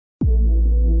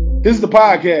This is the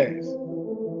podcast,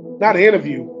 not an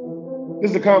interview.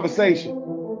 This is a conversation.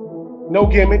 No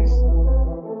gimmicks,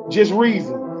 just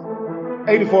reasons.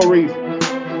 84 reasons.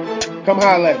 Come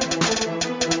holler at me.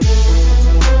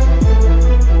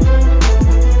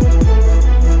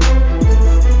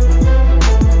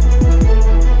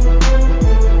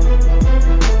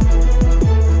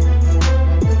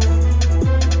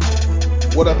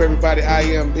 What up, everybody? I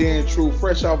am Ben True,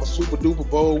 fresh off a Super Duper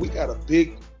Bowl. We got a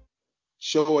big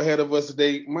show ahead of us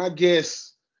today. My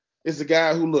guest is the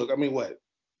guy who,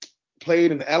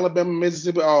 played in the Alabama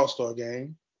Mississippi All-Star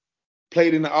game,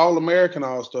 played in the All-American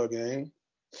All-Star game,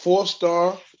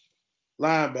 4-star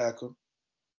linebacker.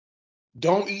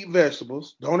 Don't eat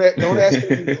vegetables. Don't ask me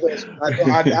to eat vegetables.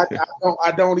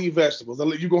 I don't eat vegetables.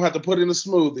 You're gonna have to put in a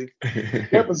smoothie.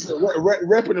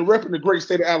 Repping the great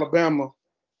state of Alabama,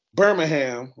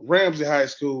 Birmingham, Ramsey High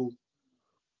School,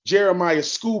 Jeremiah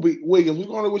Scooby Williams. We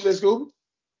going to wish that Scooby.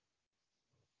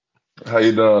 How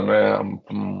you doing, man?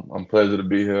 I'm pleasure to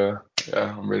be here.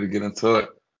 Yeah, I'm ready to get into it.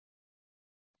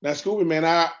 Now, Scooby, man,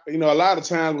 a lot of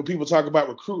times when people talk about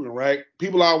recruiting, right?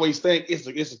 People always think it's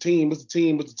a team,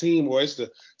 or it's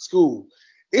the school.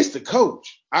 It's the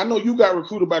coach. I know you got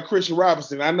recruited by Christian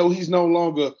Robinson. I know he's no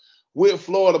longer with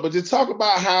Florida, but just talk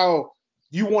about how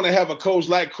you want to have a coach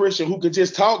like Christian who could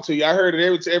just talk to you. I heard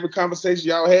it every conversation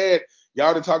y'all had,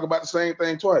 y'all did talk about the same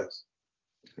thing twice.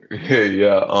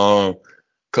 Yeah.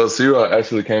 Coach Ciro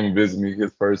actually came and visited me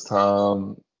his first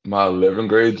time my 11th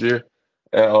grade year.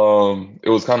 And it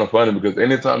was kind of funny because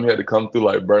anytime he had to come through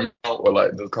like Birmingham or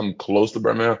like just come close to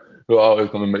Birmingham, he'll always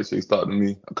come and make sure he talk to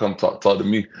me, come talk to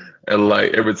me. And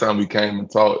like every time we came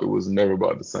and talked, it was never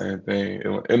about the same thing.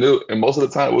 And most of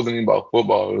the time it wasn't even about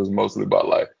football. It was mostly about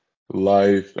like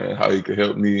life and how he could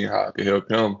help me and how I could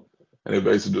help him. And it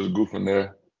basically just grew from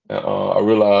there. And I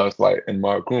realized like in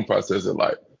my recruiting process that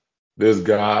like this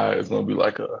guy is gonna be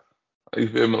like you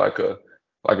feel me, like a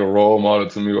role model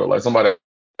to me or like somebody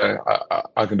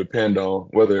I can depend on,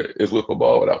 whether it's with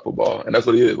football or without football. And that's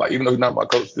what he is. Like even though he's not my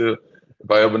coach still, if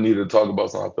I ever needed to talk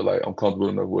about something, I feel like I'm comfortable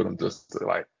enough with him just to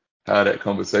like have that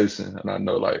conversation. And I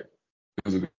know like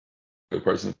he's a good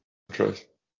person to trust.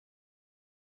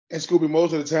 And Scooby,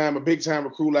 most of the time, a big time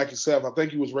recruit like yourself, I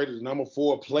think you was rated the number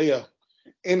 4 player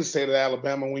in the state of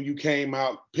Alabama when you came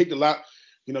out, picked a lot.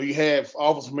 You have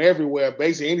offers from everywhere.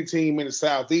 Basically, any team in the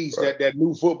Southeast Right. that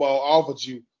knew football offered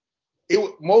you.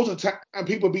 Most of the time,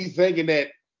 people be thinking that,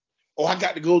 oh, I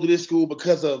got to go to this school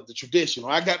because of the tradition,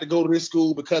 or I got to go to this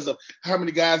school because of how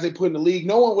many guys they put in the league.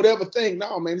 No one would ever think,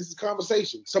 no, man, this is a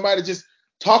conversation. Somebody just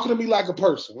talking to me like a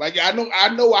person. Like I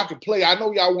know I can play. I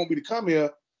know y'all want me to come here,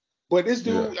 but this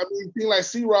Yeah. dude, being like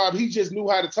C-Rob, he just knew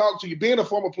how to talk to you. Being a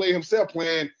former player himself,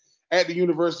 playing at the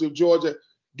University of Georgia,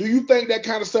 do you think that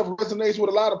kind of stuff resonates with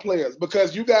a lot of players?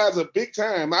 Because you guys are big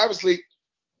time. Obviously,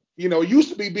 it used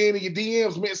to be being in your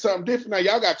DMs meant something different. Now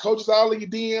y'all got coaches all in your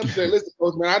DMs saying, "Listen,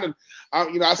 coach, man,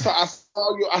 I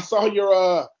saw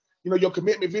your your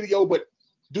commitment video." But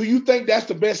do you think that's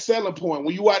the best selling point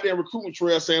when you out there in recruiting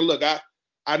trail saying, "Look,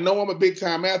 I know I'm a big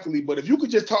time athlete, but if you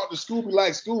could just talk to Scooby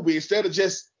like Scooby instead of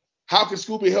just how can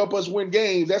Scooby help us win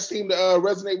games?" That seemed to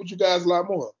resonate with you guys a lot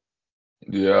more.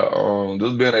 Yeah,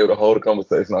 just being able to hold a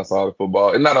conversation outside of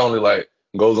football, it not only like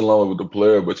goes along with the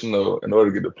player, but in order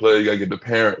to get the player, you gotta get the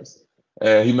parents.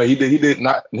 And he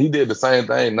did the same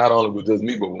thing, not only with just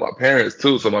me, but with my parents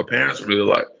too. So my parents really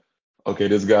like, okay,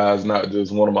 this guy's not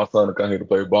just one of my son to come here to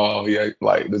play ball.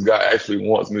 Like this guy actually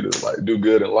wants me to like do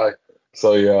good in life.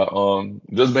 So yeah,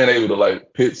 just being able to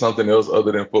like pick something else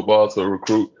other than football to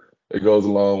recruit, it goes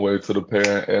a long way to the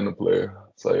parent and the player.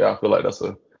 So yeah, I feel like that's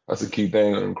a key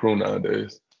thing in recruiting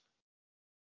nowadays.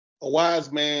 A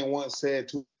wise man once said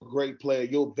to a great player,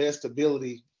 "Your best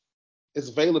ability is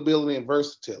availability and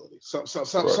versatility." Right.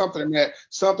 Something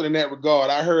in that regard.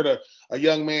 I heard a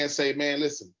young man say, "Man,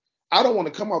 listen, I don't want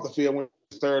to come off the field when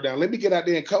it's third down. Let me get out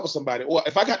there and cover somebody. Or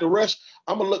if I got to rush,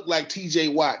 I'm gonna look like T.J.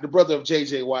 Watt, the brother of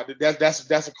J.J. Watt.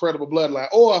 That's a credible bloodline.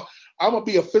 Or I'm gonna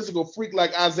be a physical freak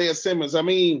like Isaiah Simmons. I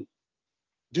mean,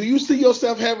 do you see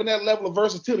yourself having that level of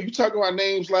versatility? You talking about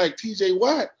names like T.J.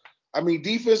 Watt. NFL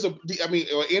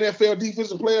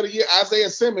defensive player of the year, Isaiah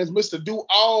Simmons, Mister Do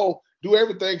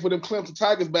everything for them Clemson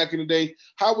Tigers back in the day.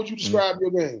 How would you Mm. describe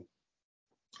your game?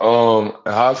 In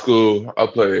high school, I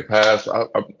played pass.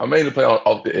 I mainly play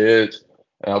off the edge,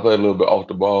 and I played a little bit off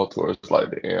the ball towards like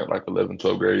the end, like 11,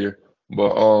 12 grade year.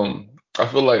 But I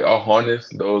feel like I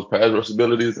harnessed those pass rush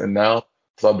abilities, and now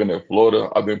since I've been in Florida,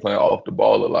 I've been playing off the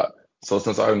ball a lot. So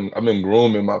since I've been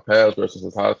grooming my pass rush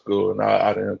since high school, and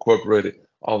I done incorporated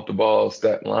off the ball,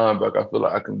 stack linebacker, I feel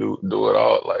like I can do it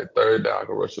all. Like third down, I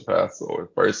can rush a pass, or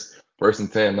first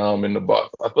and 10, now I'm in the box.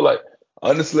 I feel like,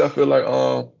 honestly, I feel like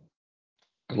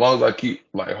as long as I keep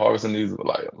like harvesting these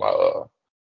like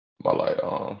my like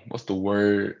what's the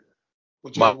word?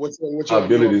 With My your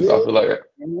abilities. ability. I feel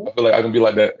like I can be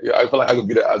like that. Yeah, I feel like I can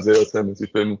be that Isaiah Simmons. You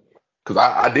feel me? Because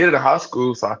I did it in high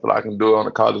school, so I feel like I can do it on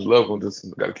a college level.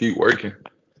 Just got to keep working.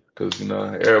 Because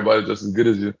everybody's just as good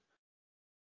as you.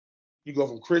 You go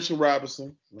from Christian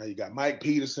Robinson, now you got Mike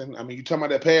Peterson. I mean, you talking about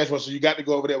that pass rush, so you got to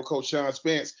go over there with Coach Sean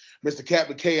Spence, Mr.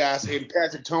 Captain Chaos, and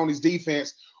Patrick Tony's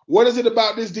defense. What is it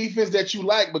about this defense that you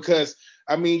like? Because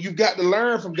I mean, you've got to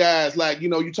learn from guys like,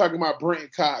 you're talking about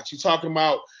Brent Cox. You're talking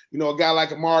about, a guy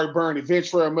like Amari Burney,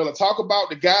 Ventrell Miller. Talk about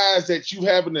the guys that you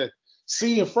having to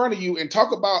see in front of you, and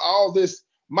talk about all this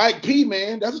Mike P,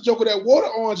 man. That's a joke of that water,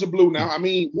 orange and blue now. I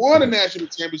mean, won a national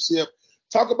championship.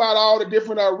 Talk about all the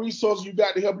different resources you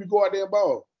got to help you go out there and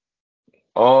ball.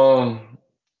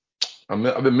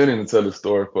 I've been meaning to tell this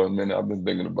story for a minute. I've been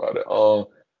thinking about it.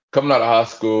 Coming out of high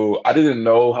school, I didn't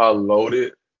know how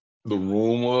loaded the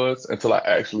room was until I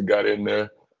actually got in there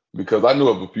because I knew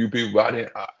of a few people, but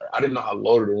I didn't know how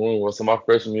loaded the room was. So my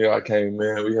freshman year, I came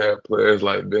in. We had players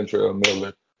like Ventrell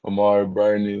Miller, Amari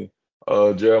Burney,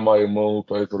 Jeremiah Moon, who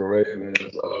plays for the Ravens,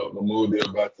 Mahmoud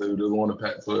Diabate, who just won the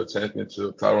Pac-12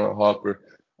 championship, Tyron Harper,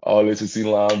 all SEC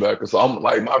linebackers. So I'm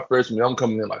like, my freshman year, I'm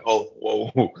coming in like, oh,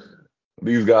 whoa,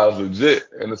 these guys legit.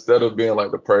 And instead of being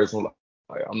like the person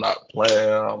like I'm not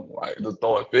playing, I'm like just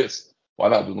throwing fits. Why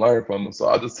not just learn from them? So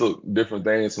I just took different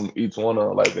things from each one of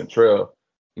them, like Ventrell,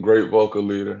 great vocal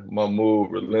leader, Mahmoud,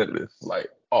 relentless, like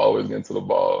always getting to the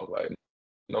ball, like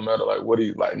no matter like what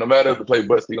he like, no matter if the play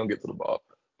busts, he gonna get to the ball.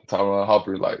 Tyron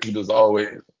Hopper, like he just always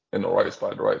in the right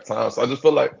spot at the right time. So I just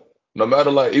feel like no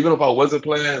matter like even if I wasn't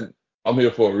playing, I'm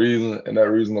here for a reason, and that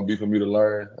reason will be for me to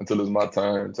learn until it's my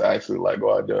turn to actually like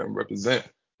go out there and represent.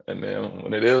 And then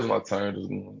when it is my turn,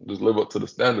 just live up to the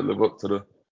standard, live up to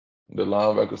the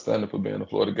linebacker standard for being a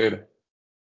Florida Gator.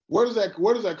 Where does that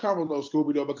come from though,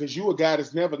 Scooby though? Because you a guy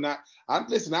that's never not.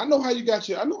 Listen. I know how you got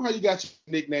your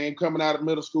nickname coming out of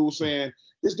middle school, saying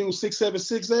this dude 6'7",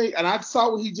 6'8", and I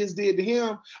saw what he just did to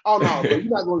him. Oh no,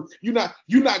 bro,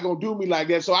 you're not gonna do me like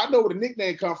that. So I know where the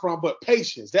nickname come from, but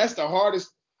patience. That's the hardest.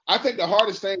 I think the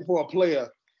hardest thing for a player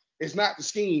is not the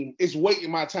scheme. It's waiting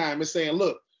my time. It's saying,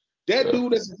 look, that Yeah.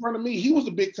 dude that's in front of me, he was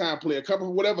a big time player, coming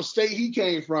from whatever state he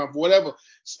came from, whatever,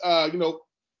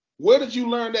 where did you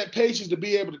learn that patience to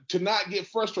be able to not get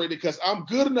frustrated? Because I'm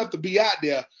good enough to be out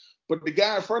there, but the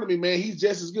guy in front of me, man, he's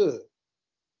just as good.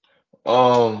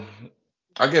 Um,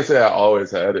 I can't say I always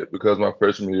had it because my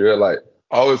freshman year, like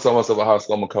I always told myself in high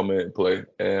school I'm gonna come in and play.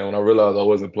 And when I realized I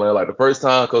wasn't playing, like the first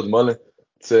time Coach Mullen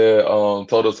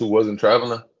told us who wasn't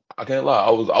traveling, I can't lie, I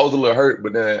was a little hurt,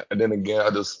 but then again I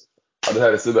just had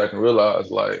to sit back and realize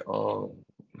like I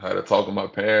had to talk to my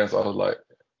parents. I was like,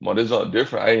 Mom, this is not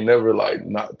different. I ain't never like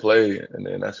not played. And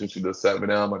then that's when she just sat me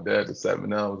down. My dad just sat me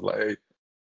down. Was like, hey,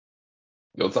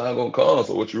 your time gonna come.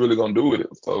 So what you really gonna do with it?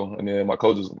 So and then my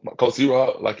coach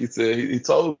C-Rob, like he said, he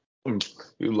told me,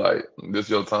 he was like, this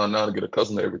your time now to get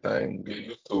accustomed to everything, get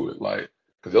used to it, like,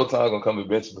 cause your time gonna come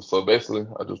eventually. So basically,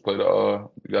 I just play you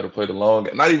gotta play the long,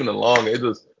 not even the long, it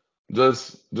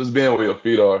just being where your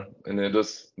feet are, and then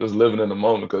just living in the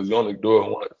moment, cause you only do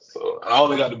it once. So I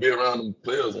only got to be around them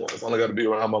players once. I only got to be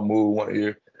around my move 1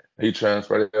 year. He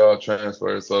transferred, they all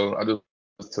transferred. So I just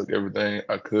took everything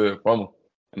I could from him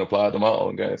and applied to my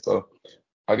own game. So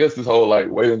I guess this whole like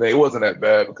waiting thing, it wasn't that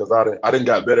bad because I didn't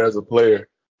got better as a player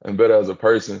and better as a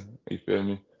person. You feel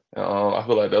me? And, I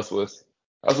feel like that's what's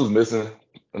missing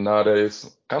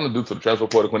nowadays, kind of due to the transfer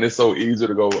portal when it's so easy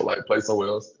to go like play somewhere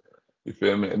else. You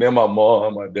feel me? And then my mom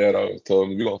and my dad always told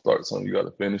me, "If you're gonna start something, you gotta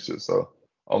finish it." So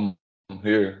I'm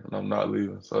here and I'm not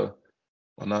leaving. So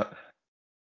why not?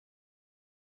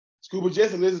 Scuba,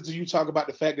 just to listen to you talk about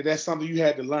the fact that that's something you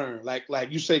had to learn. Like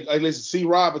you say, hey, listen, C.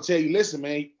 Rob will tell you, listen,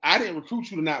 man, I didn't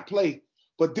recruit you to not play,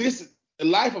 but the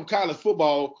life of college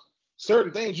football,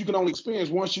 certain things you can only experience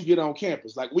once you get on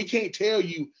campus. Like we can't tell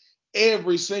you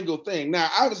every single thing. Now,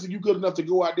 obviously, you're good enough to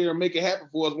go out there and make it happen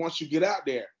for us once you get out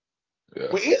there. Yeah.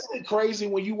 But isn't it crazy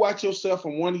when you watch yourself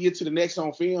from one year to the next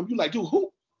on film? You're like, dude, who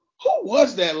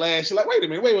was that last year? Like, wait a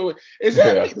minute, wait. Is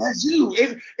that Yeah. me? That's you.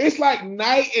 It's like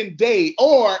night and day.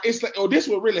 Or it's like, this is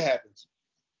what really happens.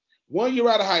 1 year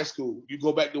out of high school, you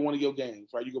go back to one of your games,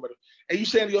 right? You go back and you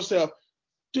saying to yourself,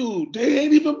 dude, they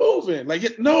ain't even moving.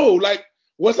 Like, no, like,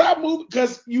 was I moving?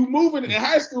 Because you moving in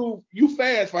high school, you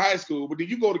fast for high school, but then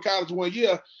you go to college 1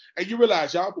 year and you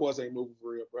realize y'all boys ain't moving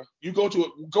for real, bro. You go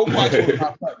watch one of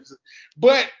my practices.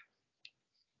 But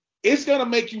it's gonna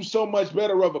make you so much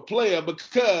better of a player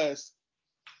because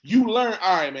you learn,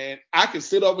 all right, man, I can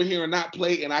sit over here and not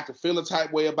play and I can feel a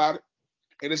type way about it.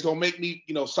 and it's gonna make me,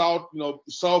 sulk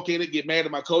in it, get mad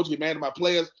at my coach, get mad at my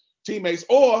players, teammates,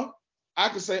 or I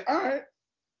can say, all right,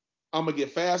 I'm gonna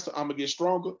get faster, I'm gonna get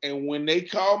stronger, and when they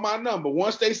call my number,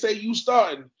 once they say you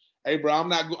starting, hey, bro, I'm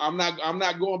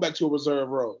not going back to a reserve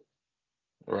role.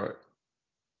 Right.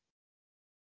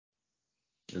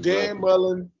 Dan Exactly.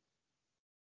 Mullen.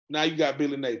 Now you got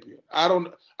Billy Napier. I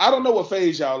don't know what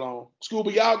phase y'all on.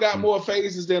 Scooby, y'all got Mm. more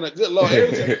phases than a good Lord.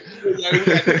 Every time we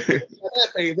got this phase, we got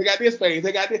that phase, they got this phase,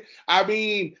 they got this. I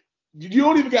mean, you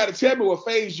don't even got to tell me what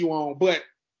phase you on, but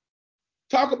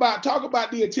talk about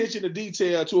the attention to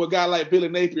detail to a guy like Billy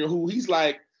Napier, who he's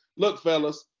like, look,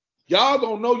 fellas, y'all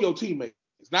gonna know your teammates.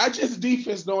 It's not just the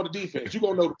defense knowing the defense. You're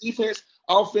gonna know the defense,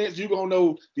 offense, you're gonna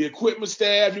know the equipment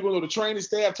staff, you're gonna know the training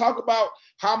staff. Talk about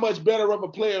how much better of a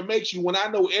player makes you when I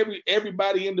know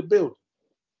everybody in the building.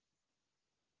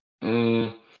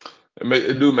 Mm,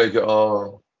 it do make it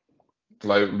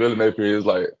like Billy Napier is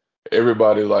like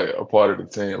everybody's like a part of the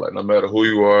team. Like no matter who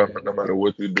you are, no matter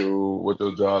what you do, what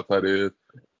your job title is,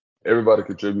 everybody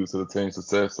contributes to the team's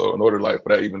success. So in order like for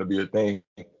that even to be a thing,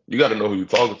 you got to know who you're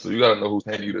talking to. You got to know who's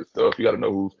handing you this stuff. You got to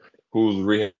know who's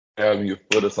rehabbing your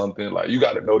foot or something. Like you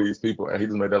got to know these people. And he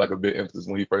just made that like a big emphasis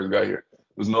when he first got here.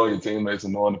 Was knowing your teammates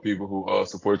and knowing the people who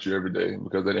support you every day.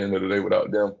 Because at the end of the day,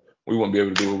 without them, we wouldn't be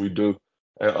able to do what we do.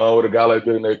 And with a guy like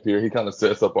Billy Napier, he kind of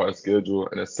sets up our schedule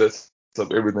and it sets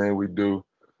up everything we do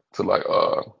to like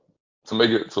to make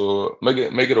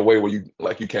it a way where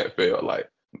you can't fail.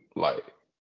 Like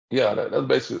yeah, that's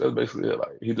basically it.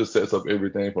 Like he just sets up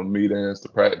everything from meetings to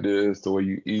practice to where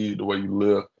you eat, the way you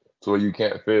live, to where you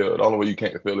can't fail. The only way you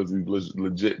can't fail is if you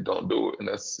legit don't do it, and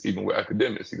that's even with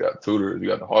academics. You got tutors, you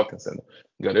got the Hawkins Center,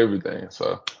 you got everything.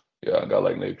 So yeah, a guy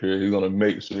like Napier, he's gonna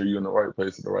make sure you're in the right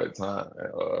place at the right time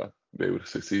and be able to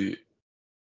succeed.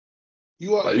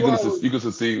 You are Like you already you can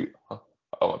succeed. Huh?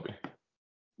 Oh, my bad.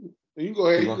 you go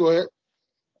ahead, Keep you going. go ahead.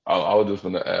 I was just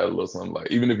gonna add a little something. Like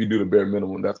even if you do the bare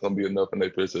minimum, that's gonna be enough in their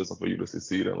peer system for you to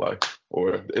succeed in life,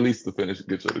 or at least to finish,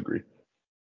 get your degree.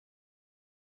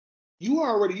 You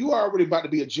already about to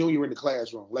be a junior in the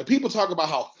classroom. Like people talk about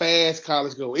how fast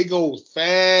college goes. It goes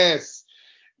fast.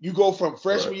 You go from Right.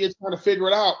 freshman year trying to figure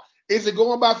it out. Is it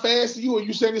going by fast to you, or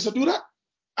you saying this? So, dude,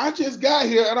 I just got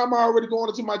here and I'm already going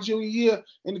into my junior year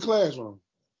in the classroom.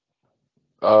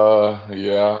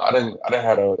 Yeah, I didn't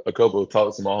had a couple of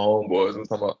talks with my homeboys. We was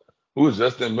talking about we was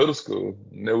just in middle school,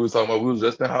 and then we was talking about we was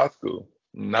just in high school.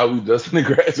 Now we just gonna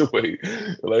graduate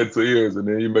in like 2 years, and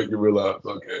then you make you realize,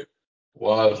 okay,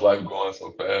 why is life going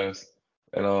so fast?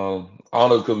 And I don't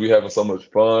know because we having so much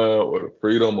fun or the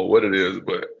freedom or what it is,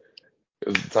 but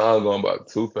it's time going by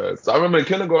too fast. I remember in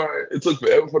kindergarten, it took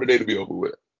forever for the day to be over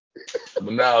with,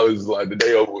 but now it's like the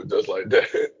day over with just like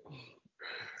that.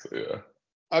 So yeah,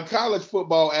 A college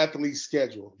football athlete's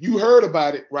schedule. You heard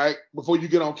about it, right? Before you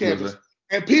get on yes, campus. sir.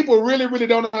 And people really, really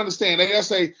don't understand. They'll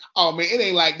say, oh man, it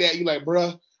ain't like that. You like,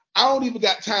 bruh, I don't even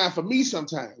got time for me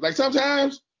sometimes. Like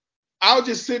sometimes I'll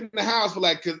just sit in the house for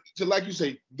like, cause like you say,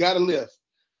 you gotta live.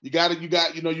 You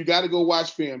gotta go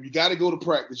watch film. You gotta go to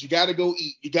practice. You gotta go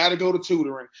eat. You gotta go to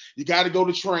tutoring. You gotta go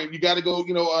to train. You gotta go,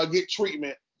 get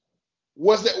treatment.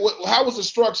 How was the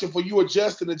structure for you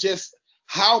adjusting to just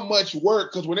how much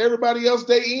work? Because when everybody else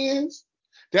day ends,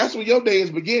 that's when your day is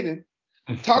beginning.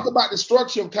 Talk about the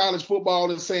structure of college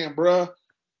football and saying, bruh,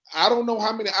 I don't know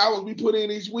how many hours we put in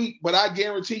each week, but I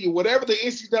guarantee you, whatever the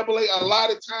NCAA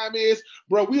allotted time is,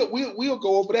 bro, we'll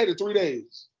go over that in 3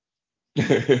 days.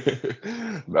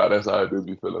 Nah, that's how I do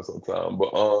be feeling sometimes.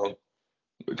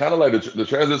 But kind of like the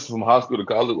transition from high school to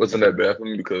college wasn't that bad for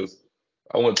me because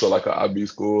I went to like an IB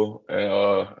school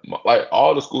and like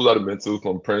all the schools I've been to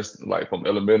from Princeton, like from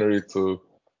elementary to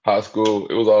high school,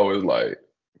 it was always like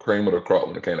cream of the crop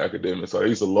when it came to academics. So they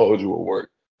used to load you with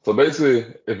work. So basically,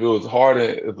 if it was hard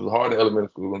in elementary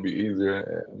school, it was gonna be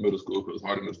easier, and middle school, if it was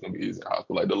hard in middle school, it's gonna be easier in high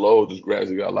school. Like the load just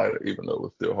gradually got lighter, even though it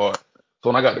was still hard. So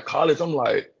when I got to college, I'm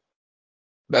like.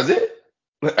 That's it.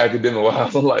 Academic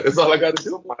wise, I'm like, that's all I got to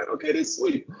do. I'm like, okay, that's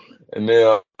sweet. And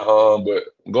then, but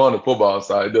going to football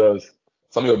side, it does.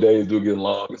 Some of your days do get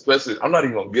long, especially. I'm not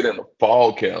even gonna get in the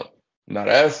fall camp. Now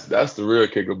that's the real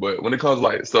kicker. But when it comes to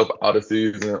like stuff out of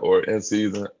season or in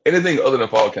season, anything other than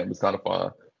fall camp is kind of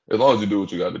fine as long as you do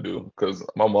what you got to do. Because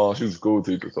my mom, she's a school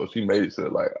teacher, so she made sure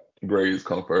like grades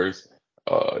come first,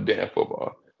 then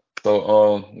football.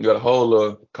 So you got a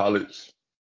whole college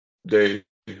day.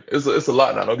 It's a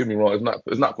lot now. Don't get me wrong.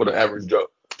 It's not for the average Joe.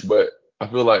 But I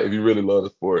feel like if you really love the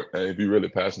sport and if you're really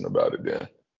passionate about it, then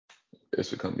it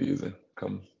should come easy,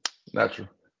 come natural.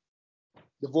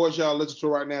 The voice y'all listen to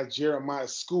right now is Jeremiah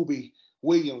Scooby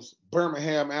Williams,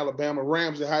 Birmingham, Alabama,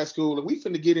 Ramsey High School, and we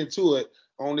finna get into it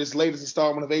on this latest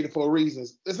installment of 84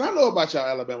 Reasons. Listen, I know about y'all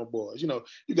Alabama boys. You know,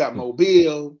 you got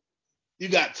Mobile, you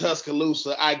got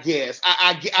Tuscaloosa, I guess.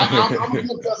 I'm going to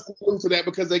give Tuscaloosa that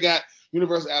because they got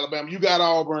University of Alabama. You got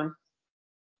Auburn,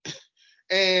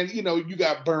 and, you know, you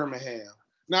got Birmingham.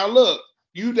 Now, look,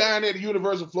 you down at the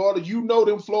University of Florida, you know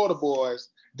them Florida boys.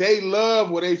 They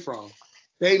love where they from.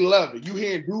 They love it. You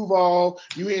here in Duval,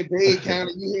 you here in Dade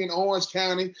County, you here in Orange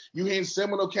County, you here in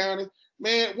Seminole County.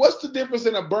 Man, what's the difference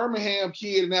in a Birmingham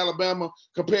kid in Alabama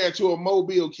compared to a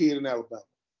Mobile kid in Alabama?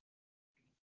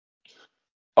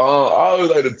 I always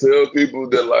like to tell people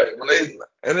that like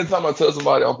anytime I tell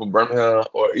somebody I'm from Birmingham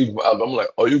or even I'm like,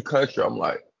 oh, you country, I'm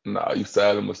like, nah, you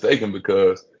sadly mistaken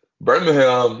because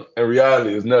Birmingham in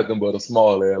reality is nothing but a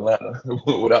small Atlanta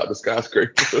without the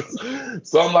skyscrapers.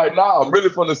 So I'm like, nah, I'm really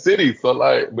from the city. So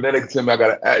like, but then they can tell me I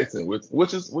got an accent,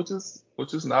 which is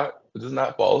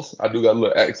not false. I do got a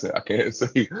little accent, I can't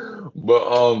say.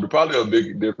 But probably a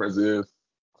big difference is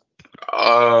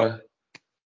uh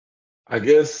I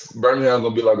guess Birmingham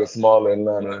gonna be like a small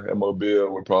Atlanta, and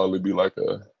Mobile would probably be maybe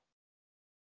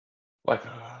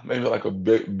like a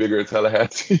bigger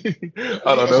Tallahassee.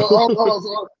 I don't Yeah, so know.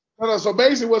 hold on, so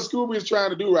basically what Scooby is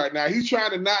trying to do right now, he's trying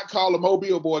to not call a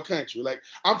Mobile boy country. Like,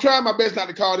 I'm trying my best not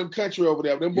to call them country over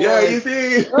there. Them Yeah, boys. you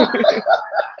see,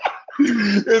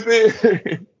 you see.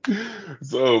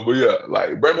 So, but yeah,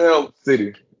 like Birmingham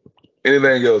City.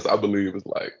 Anything else, I believe, is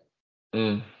like,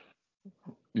 mm,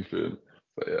 you feel me?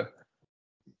 So yeah.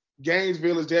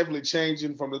 Gainesville is definitely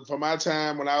changing from my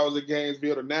time when I was at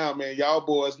Gainesville to now, man. Y'all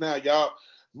boys now, y'all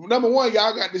number one,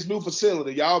 y'all got this new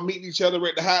facility. Y'all meeting each other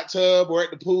at the hot tub or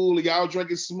at the pool, and y'all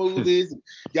drinking smoothies,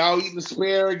 y'all eating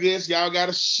asparagus, y'all got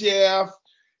a chef,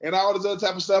 and all this other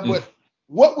type of stuff. But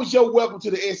what was your welcome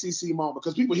to the SEC moment?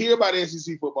 Because people hear about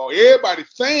SEC football. Everybody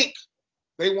think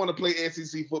they want to play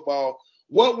SEC football.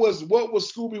 What was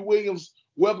Scooby Williams'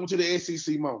 welcome to the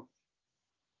SEC moment?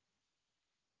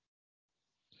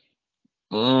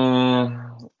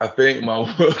 I think my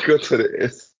welcome to the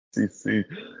SEC.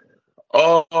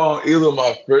 Oh, either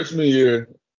my freshman year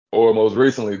or most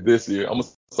recently this year. I'm gonna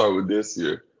start with this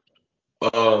year.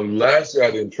 Last year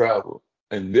I didn't travel,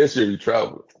 and this year we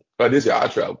traveled. This year I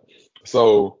traveled.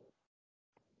 So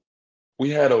we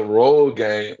had a road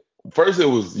game. First it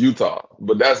was Utah,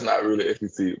 but that's not really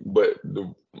SEC. But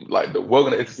the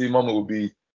welcome to SEC moment would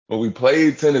be when we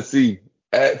played Tennessee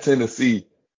at Tennessee.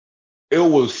 It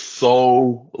was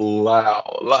so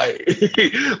loud, like,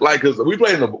 cause we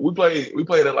played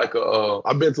at like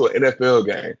I've been to an NFL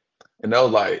game, and that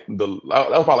was like that was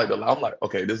probably like the loud. I'm like,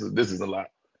 okay, this isn't loud.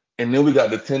 And then we got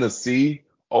to Tennessee.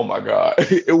 Oh my God,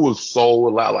 it was so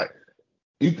loud. Like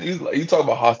you talk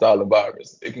about hostile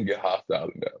environments, it can get hostile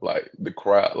in there. Like the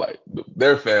crowd, like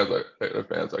their fans are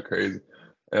crazy,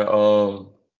 and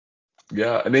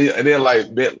yeah, and then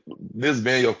like this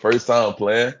being your first time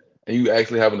playing, and you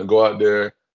actually having to go out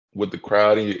there with the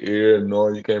crowd in your ear,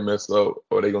 knowing you can't mess up,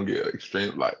 or they gonna get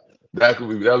extreme. Like that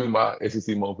would be my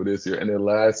SEC moment for this year. And then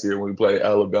last year when we played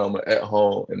Alabama at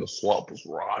home, and the swamp was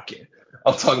rocking.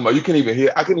 I'm talking about you can't even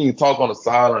hear. I couldn't even talk on the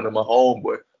sideline of my home,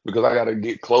 but because I gotta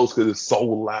get close because it's so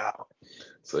loud.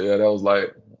 So yeah, that was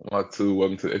like my two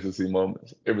welcome to SEC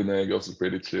moments. Everything else was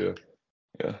pretty chill.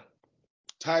 Yeah.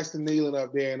 Tyson Nealon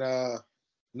up there in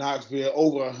Knoxville,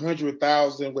 over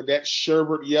 100,000 with that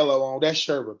sherbet yellow on. That's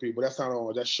sherbet, people. That's not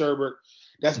orange. That's sherbet.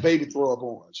 That's baby throw up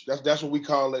orange. That's what we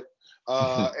call it.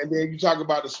 And then you talk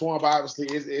about the swamp. Obviously,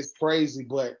 it's crazy,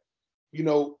 but you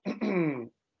know,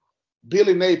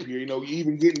 Billy Napier. You know,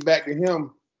 even getting back to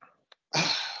him,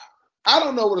 I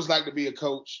don't know what it's like to be a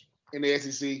coach in the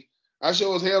SEC. I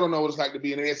sure as hell don't know what it's like to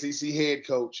be an SEC head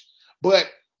coach. But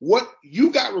what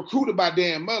you got recruited by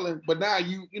Dan Mullen, but now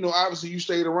you know, obviously you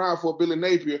stayed around for Billy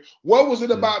Napier. What was it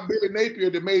about Billy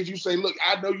Napier that made you say, look,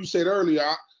 I know you said earlier,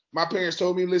 my parents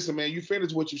told me, listen, man, you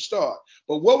finish what you start.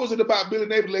 But what was it about Billy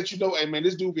Napier to let you know, hey, man,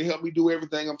 this dude can help me do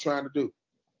everything I'm trying to do?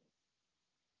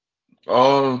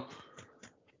 Um,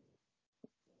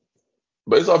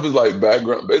 based off his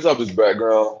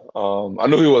background, I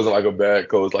knew he wasn't like a bad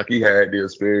coach. Like he had the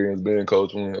experience being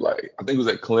coach when like I think he was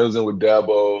at Clemson with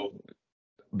Dabo,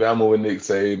 Bama with Nick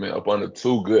Saban, up under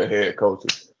two good head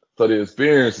coaches. So the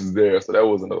experience is there. So that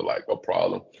wasn't like a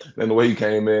problem. And the way he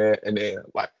came in, and then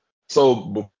like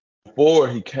so before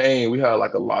he came, we had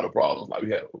like a lot of problems. Like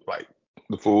we had like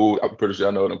the food. I'm pretty sure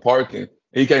I know it, and parking.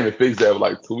 He came and fixed that with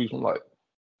like 2 weeks. I'm like.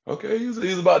 Okay,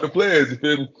 he's about the players, you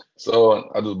feel me?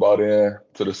 So I just bought in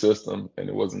to the system, and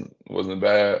it wasn't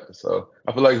bad. So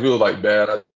I feel like if it was like bad,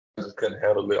 I just couldn't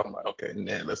handle it. I'm like, okay,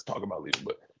 man, let's talk about leaving.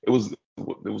 But it was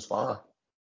fine.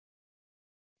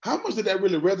 How much did that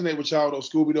really resonate with y'all, though,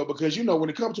 Scooby, though? Because, when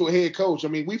it comes to a head coach, I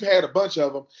mean, we've had a bunch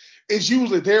of them. It's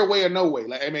usually their way or no way.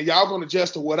 Like, I mean, y'all going to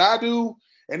adjust to what I do,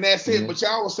 and that's it. Hmm. But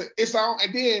y'all will say, it's all,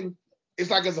 and then it's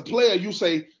like as a player, you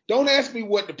say, don't ask me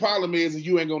what the problem is and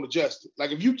you ain't going to adjust it.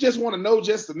 Like, if you just want to know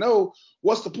just to know,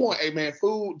 what's the point? Hey, man,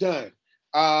 food done.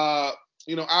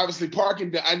 Obviously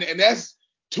parking, and that's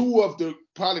two of the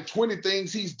probably 20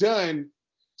 things he's done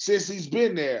since he's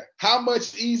been there. How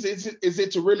much easier is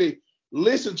it to really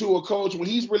listen to a coach when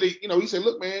he's really, he said,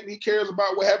 look, man, he cares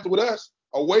about what happens with us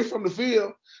away from the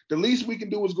field. The least we can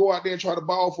do is go out there and try to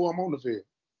ball for him on the field.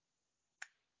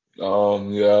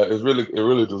 Yeah, it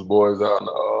really just boils down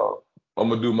to, I'm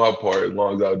gonna do my part as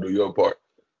long as I do your part.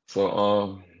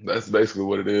 So that's basically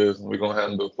what it is. We're gonna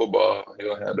handle football.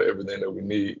 You're gonna handle everything that we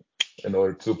need in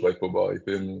order to play football. You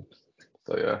feel me?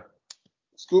 So yeah.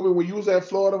 Scooby, when you was at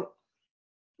Florida,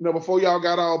 before y'all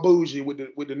got all bougie with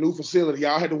the new facility,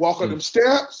 y'all had to walk up them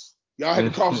steps. Y'all had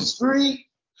to cross the street.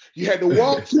 You had to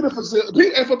walk to the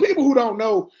facility. And for people who don't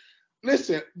know,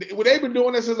 listen, they've been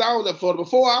doing this since I was at Florida.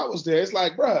 Before I was there, it's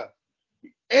like, bruh,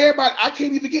 everybody, I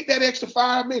can't even get that extra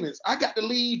 5 minutes. I got to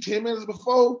leave 10 minutes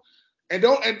before. And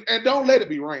don't let it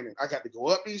be raining. I got to go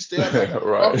up these steps. I got to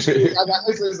cross the street.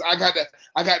 Right.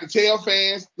 I got to tell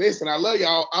fans, listen, I love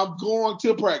y'all. I'm going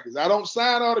to practice. I don't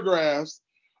sign autographs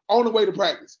on the way to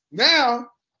practice. Now,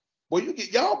 when you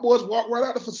get y'all boys walk right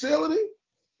out the facility,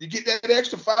 you get that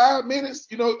extra 5 minutes.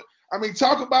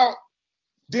 Talk about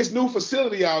this new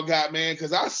facility y'all got, man,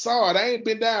 because I saw it. I ain't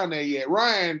been down there yet.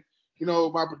 Ryan,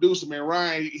 my producer, man,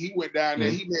 Ryan, he went down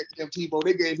there. He met them Tebow.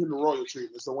 They gave him the royal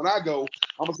treatment. So when I go,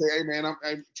 I'm going to say, hey, man,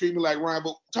 I'm treat me like Ryan.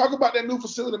 But talk about that new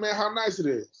facility, man, how nice it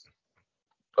is.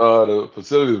 The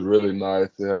facility is really nice.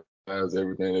 It has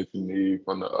everything that you need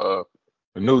from the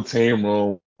new team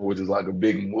room, which is like a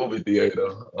big movie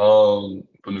theater.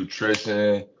 For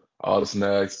nutrition, all the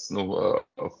snacks,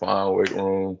 a fine weight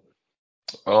room.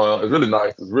 It's really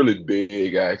nice. It's really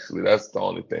big, actually. That's the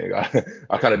only thing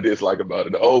I kind of dislike about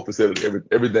it. The old facility,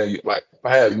 everything. Like if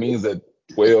I had means at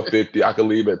 12:50, I could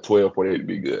leave at 12:48 to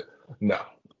be good. No,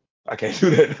 I can't do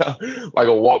that now. Like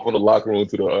a walk from the locker room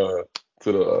to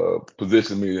the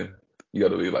position meeting, you got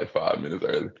to leave like 5 minutes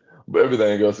early. But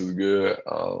everything else is good.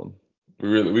 We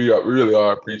really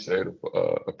are appreciative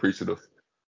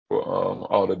for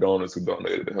all the donors who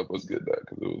donated to help us get that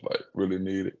because it was like really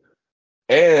needed.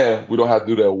 And we don't have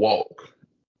to do that walk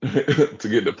to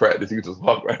get to practice. You can just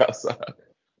walk right outside.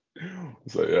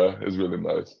 So yeah, it's really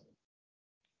nice.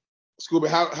 Scooby,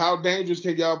 how dangerous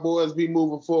can y'all boys be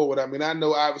moving forward? I mean, I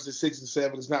know obviously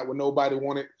 6-7 is not what nobody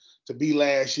wanted to be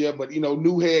last year, but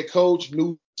new head coach,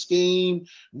 new scheme,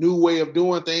 new way of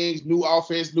doing things, new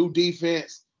offense, new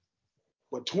defense.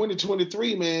 But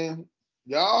 2023, man,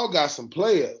 y'all got some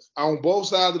players on both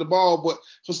sides of the ball, but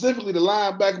specifically the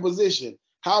linebacker position.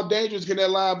 How dangerous can that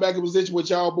linebacker position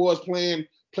with y'all boys playing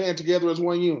together as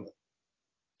one unit?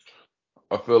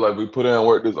 I feel like we put in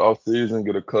work this off season,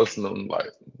 get accustomed like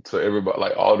to everybody,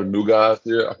 like all the new guys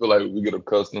here. I feel like we get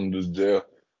accustomed to this jail.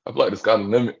 I feel like the sky's the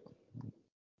limit.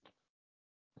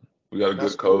 We got a Now,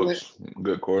 good Scooby, man, coach,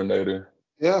 good coordinator.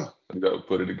 yeah. We got to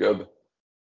put it together.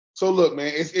 So look,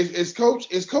 man, is Coach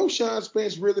Sean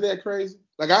Spence really that crazy?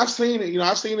 Like I've seen it,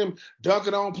 I've seen him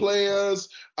dunking on players.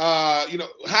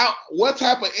 What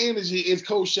type of energy is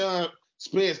Coach Sean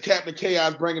Spence, Captain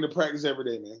Chaos, bringing to practice every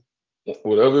day, man?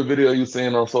 Whatever video you're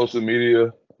seeing on social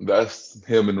media, that's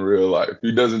him in real life.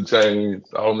 He doesn't change.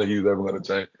 I don't think he's ever going to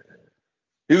change.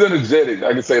 He's energetic.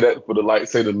 I can say that for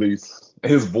say the least.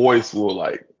 His voice will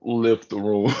like lift the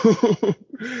room.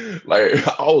 Like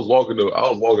I was walking the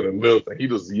lift and he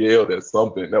just yelled at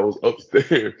something that was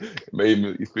upstairs. It made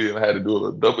me feel I had to do a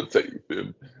little double take. You feel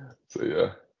me? So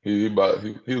yeah,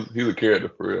 he's a character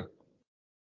for real.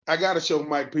 I gotta show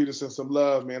Mike Peterson some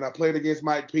love, man. I played against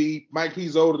Mike P. Mike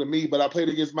P's older than me, but I played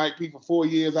against Mike P for 4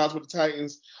 years. I was with the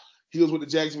Titans. He was with the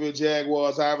Jacksonville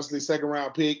Jaguars, obviously second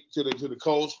round pick to the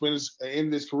Colts, finished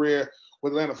in his career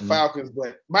with Atlanta Mhm. Falcons.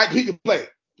 But Mike P could play.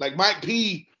 Like Mike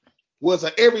P was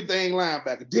an everything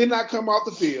linebacker. Did not come off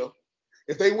the field.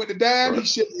 If they went to dime, Right.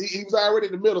 he was already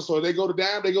in the middle. So they go to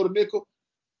dime, they go to nickel.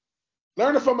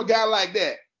 Learning from a guy like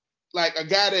that, like a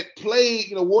guy that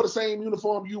played, wore the same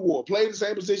uniform you wore, played the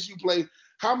same position you played.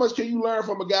 How much can you learn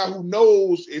from a guy who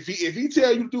knows if he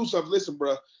tell you to do something? Listen,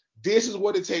 bro, this is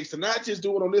what it takes to not just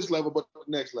do it on this level, but the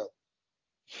next level.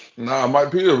 Nah,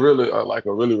 Mike P is really like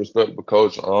a really respectable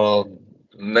coach.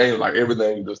 Name like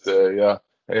everything you just said, yeah,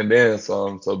 and then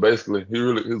some. So basically,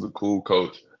 he's a cool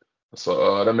coach.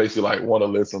 So that makes you like want to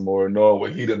listen more, knowing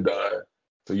what he done.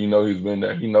 So you know he's been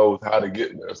there. He knows how to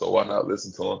get there. So why not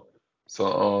listen to him?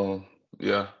 So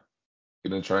yeah. You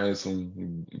done trained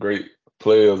some great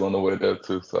players on the way there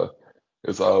too. So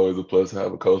it's always a plus to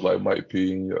have a coach like Mike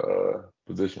P in your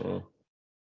position room.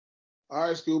 All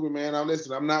right, Scooby, man. Now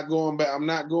listen, I'm not going back. I'm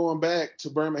not going back to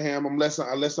Birmingham unless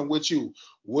I'm with you.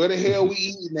 Where the hell we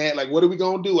eating at? Like, what are we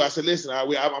gonna do? I said, listen,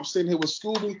 I'm sitting here with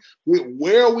Scooby.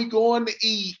 Where are we going to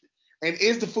eat? And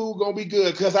is the food gonna be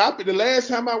good? Because the last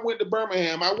time I went to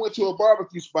Birmingham, I went to a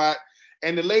barbecue spot,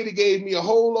 and the lady gave me a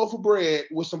whole loaf of bread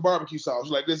with some barbecue sauce.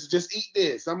 Like, listen, just eat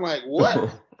this. I'm like,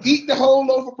 what? Eat the whole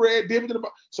loaf of bread, dip it in the.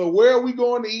 So where are we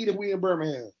going to eat if we in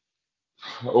Birmingham?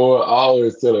 Or I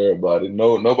always tell everybody,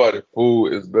 no, nobody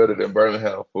food is better than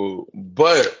Birmingham food.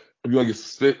 But if you want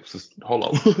to get hold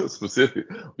on, specific,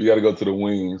 we got to go to the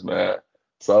wings, man.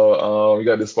 So we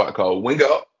got this spot called Wing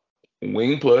Up,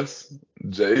 Wing Plus,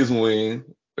 Jay's Wing,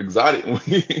 Exotic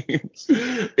Wings.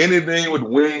 Anything with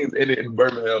wings in it in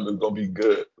Birmingham is gonna be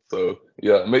good. So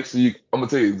yeah, make sure you. I'm gonna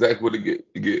tell you exactly what to get.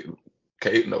 You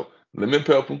get lemon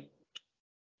pepper,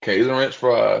 Cajun ranch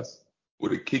fries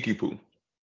with a kiki poo.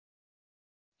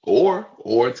 Or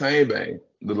a Tang Bang.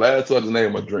 The last two are the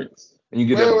name of drinks. And you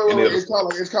get Wait, that wait, from wait, any wait. other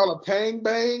It's spot. called a Tang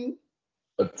Bang.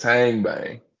 A Tang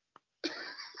Bang.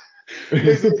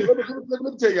 Listen, let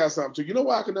me tell y'all something too. You know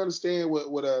why I can understand what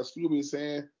Scooby is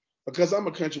saying? Because I'm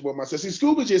a country boy myself. See,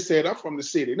 Scooby just said I'm from the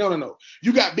city. No, no, no.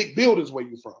 You got big buildings where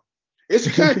you from. It's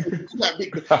a country. You got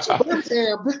big. So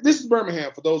Birmingham. This is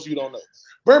Birmingham for those of you who don't know.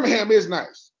 Birmingham is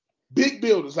nice. Big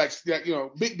buildings, like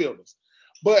big buildings.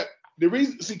 But the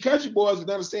reason, see, country boys can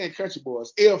understand country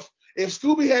boys. If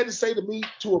Scooby had to say to me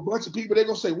to a bunch of people, they're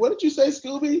gonna say, "What did you say,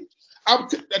 Scooby?" A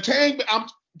tang.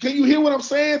 Can you hear what I'm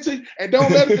saying to you? And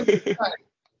don't let it.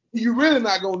 You're really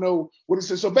not gonna know what it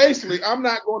says. So basically, I'm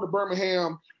not going to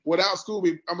Birmingham without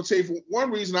Scooby. I'm gonna tell you for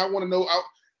one reason. I want to know.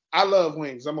 I love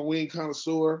wings. I'm a wing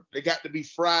connoisseur. They got to be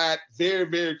fried, very,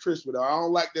 very crispy. Though I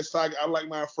don't like that side. I like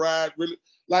mine fried. Really,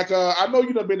 like I know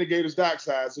you've been to Gators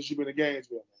dockside since you've been to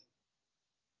Gainesville.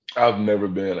 I've never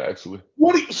been actually.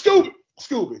 What are you, Scooby?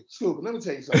 Scooby. Let me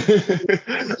tell you something.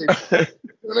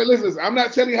 Listen, I'm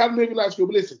not telling you how to live your life,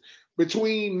 Scooby. Listen,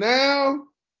 between now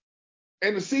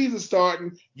and the season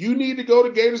starting, you need to go to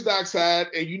Gators Dockside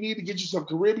and you need to get you some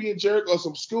Caribbean jerk or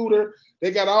some scooter.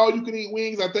 They got all you can eat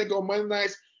wings, I think, on Monday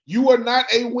nights. You are not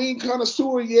a wing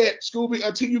connoisseur yet, Scooby,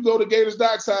 until you go to Gators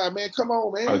Dockside, man. Come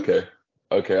on, man. Okay.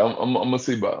 Okay. I'm gonna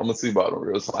see about them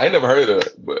real soon. I ain't never heard of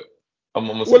it, but I'm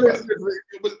gonna see Well,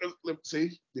 about see,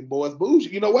 them boys bougie.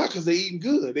 You know why? Because they eating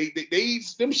good. They eat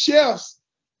them chefs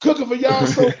cooking for y'all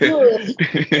so good.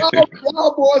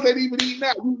 Y'all boys ain't even eating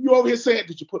out. You over here saying,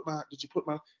 did you put my,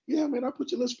 yeah, man, I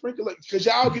put your little sprinkle, because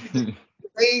y'all get to get it.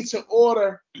 made to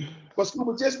order. But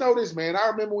Scuba, just know this, man. I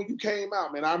remember when you came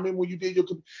out, man. I remember when you did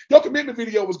your commitment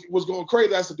video was going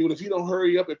crazy. I said, dude, if you don't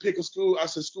hurry up and pick a school, I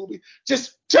said, Scooby,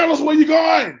 just tell us where you're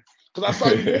going. Because I saw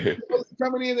you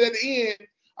coming in at the end.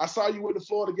 I saw you with the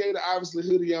Florida Gator, obviously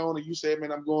hoodie on, and you said,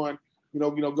 man, I'm going,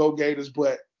 go Gators.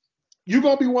 But you're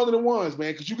gonna be one of the ones,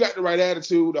 man, because you got the right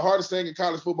attitude. The hardest thing in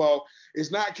college football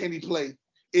is not can he play,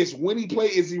 it's when he play,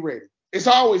 is he ready? It's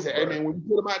always that. Hey, Right. man, when you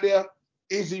put him out there,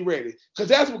 is he ready? Because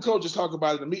that's what coaches talk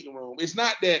about in the meeting room. It's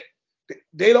not that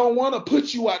they don't want to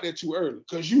put you out there too early,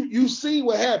 because you see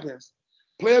what happens.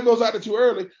 Player goes out there too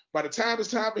early. By the time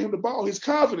it's time for him to ball, his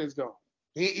confidence gone.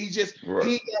 He Right.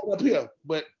 ain't got it up here.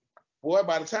 But boy,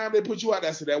 by the time they put you out there,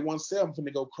 I said that 1-7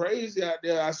 finna go crazy out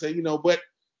there. I say, but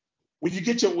when you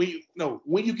get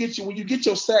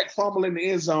your sack fumble in the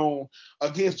end zone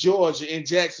against Georgia in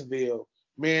Jacksonville,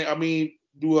 man, I mean,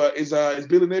 is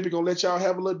Billy Napier gonna let y'all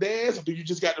have a little dance, or do you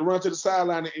just got to run to the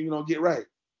sideline and get right?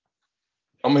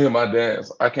 I'm gonna hit my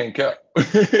dance. I can't cap. I'm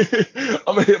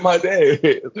gonna hit my dance.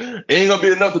 It ain't gonna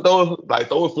be enough to throw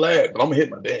a flag, but I'm gonna hit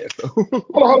my dance.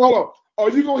 Hold on. Are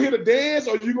you gonna hit a dance,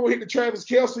 or are you gonna hit the Travis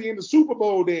Kelce in the Super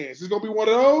Bowl dance? It's gonna be one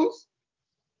of those.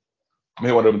 I'm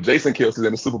gonna hit one of them Jason Kelce's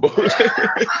in the Super Bowl.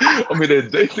 I'm gonna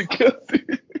hit that Jason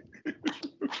Kelce.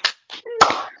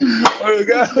 Oh Scooby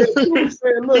God.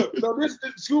 saying, look, no, this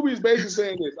Scooby is basically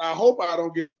saying this. I hope I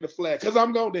don't get the flag, because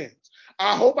I'm gonna dance.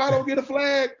 I hope I don't get a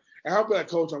flag. And I'm like,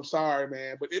 Coach, I'm sorry,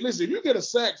 man. But listen, if you get a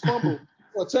sack, fumble,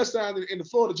 or a touchdown in the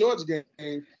Florida Georgia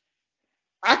game,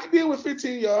 I can deal with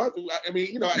 15 yards. I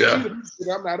mean, Yeah.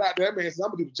 I'm not out there, man. So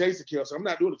I'm gonna do the Jason Kelce. I'm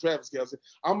not doing the Travis Kelce.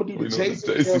 I'm gonna do the We know the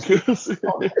Jason Jason Kelce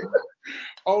Kelce.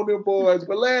 on them boys.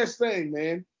 But last thing,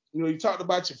 man, you talked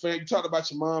about your family, you talked about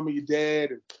your mom and your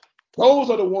dad, and those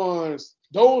are the ones.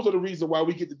 Those are the reasons why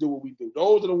we get to do what we do.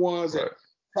 Those are the ones that Right.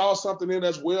 saw something in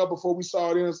us well before we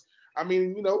saw it in us. I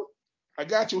mean, I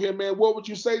got you here, man. What would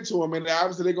you say to them? And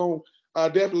obviously they're gonna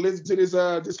definitely listen to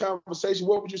this conversation.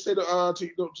 What would you say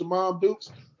to Mom,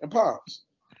 Dukes, and Pops?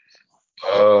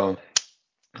 Um,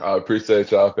 I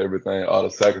appreciate y'all for everything, all the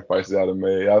sacrifices y'all have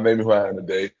made. Y'all made me who I am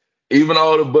today. Even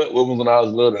all the butt whoopings when I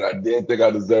was little that I didn't think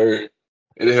I deserved,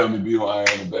 it helped me be who I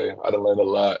am today. I done learned a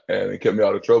lot, and it kept me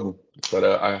out of trouble. For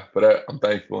that, I'm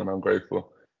thankful and I'm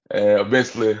grateful. And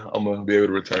eventually, I'm gonna be able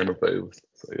to return the favors.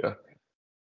 So yeah.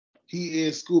 He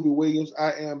is Scooby Williams.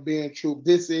 I am Ben Troop.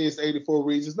 This is 84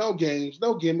 Reasons. No games,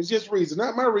 no gimmicks, just reasons.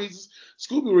 Not my reasons,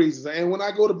 Scooby reasons. And when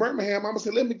I go to Birmingham, I'm gonna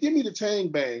say, give me the Tang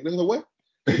Bang. They're gonna go, what?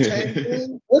 The Tang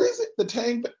Bang? What is it? The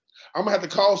Tang Bang? I'm gonna have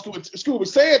to call Scooby. Scooby,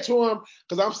 say it to him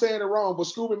because I'm saying it wrong. But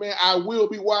Scooby, man, I will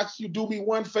be watching you. Do me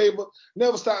one favor.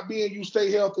 Never stop being you.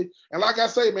 Stay healthy. And like I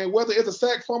say, man, whether it's a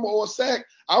sack fumble or a sack,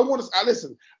 I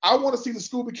listen. I want to see the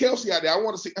Scooby Kelsey out there. I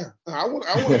want to see. I want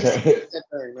to just see that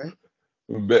thing, man.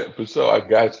 Bet for sure. I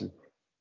got you.